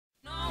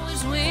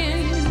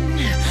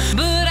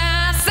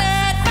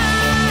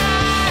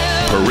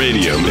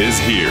Paradium is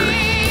here,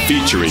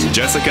 featuring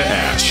Jessica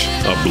Ash,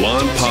 a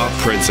blonde pop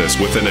princess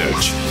with an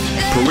edge.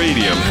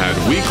 Paradium had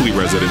weekly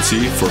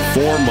residency for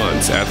 4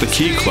 months at the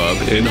Key Club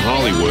in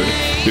Hollywood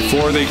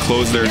before they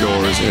closed their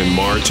doors in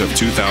March of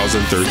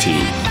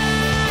 2013.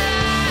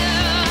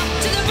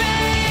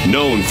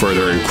 Known for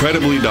their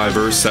incredibly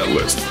diverse set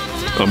list,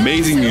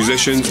 amazing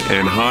musicians,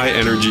 and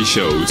high-energy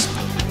shows,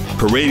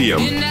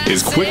 Paradium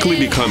is quickly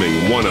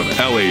becoming one of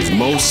LA's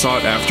most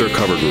sought-after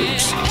cover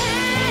groups.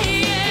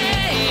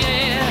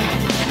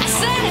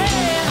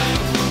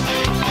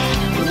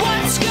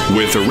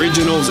 With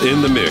originals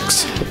in the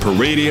mix,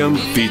 Paradium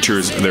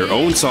features their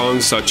own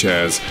songs such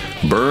as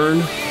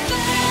Burn,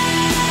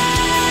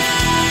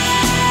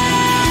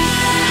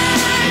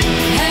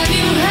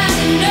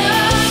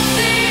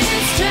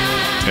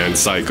 and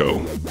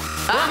Psycho.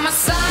 I'm a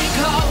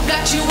psycho,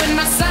 got you in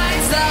my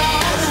sights though.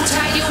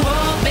 Tie you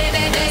up,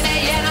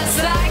 baby, and I'm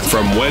psycho.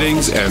 From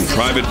weddings and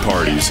private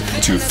parties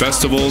to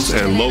festivals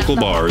and local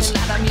bars,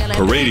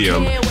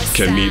 Paradium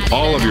can meet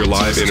all of your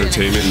live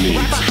entertainment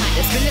needs.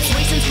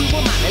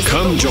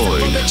 Come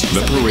join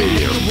the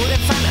Paradium.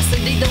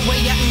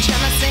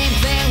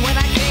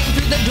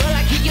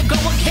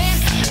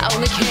 I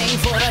only came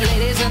for the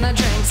ladies and the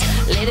drinks,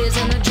 ladies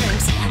and the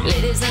drinks,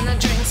 ladies and the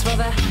drinks for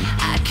the.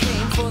 I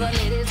came for the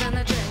ladies and